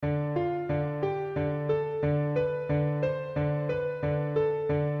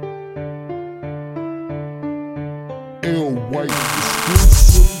Lwhite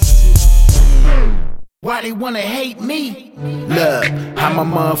exclusive. Why they wanna hate me? Look, I'm a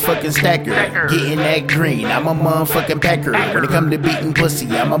motherfucking stacker, getting that green. I'm a motherfucking packer. When it come to beating pussy,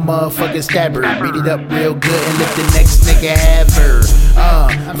 I'm a motherfucking stabber. Beat it up real good and let the next nigga have her.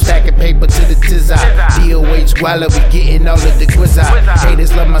 I'm stacking paper to the tizza. D.O.H. Guala, we getting all of the quizza.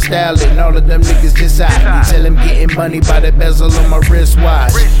 Haters love my style and all of them niggas just out. You tell them getting money by the bezel on my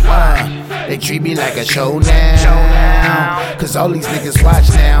wristwatch. They treat me like a show now, cause all these niggas watch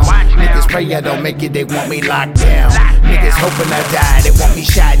now. Niggas pray I don't make it, they want me locked down. Niggas hoping I die, they want me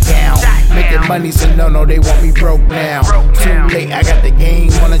shot down. Making money, so no, they want me broke now. Too late, I got the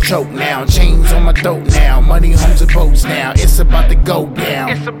game on a choke now. Chains on my throat now, money, homes and boats now. It's about to go down.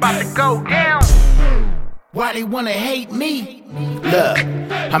 It's about to go down. Why they wanna hate me? Look,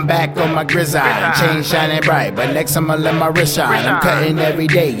 I'm back on my grizzly, chain shining bright, but next I'ma let my wrist shine. I'm cutting every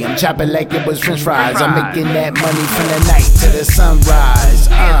day, I'm chopping like it was french fries. I'm making that money from the night to the sunrise.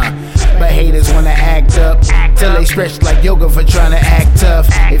 But haters wanna act up, till they stretch like yoga for trying to act tough.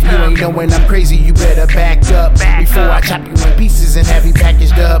 If you ain't knowing I'm crazy, you better back up before I chop you in pieces and have you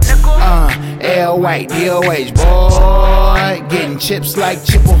packaged up. Lwhite, D.O.H. boy, getting chips like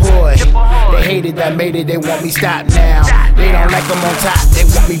Chip Ahoy. They hated I made it, they want me stopped now. They don't like I'm on top, they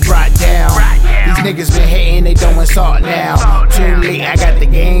want me brought down. These niggas been hating, they throwing salt now. Too late, I got the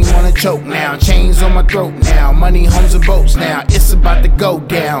game on a choke now. Chains on my throat now, money, homes and boats now. It's about to go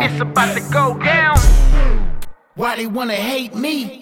down. It's about to go down. Why they wanna hate me?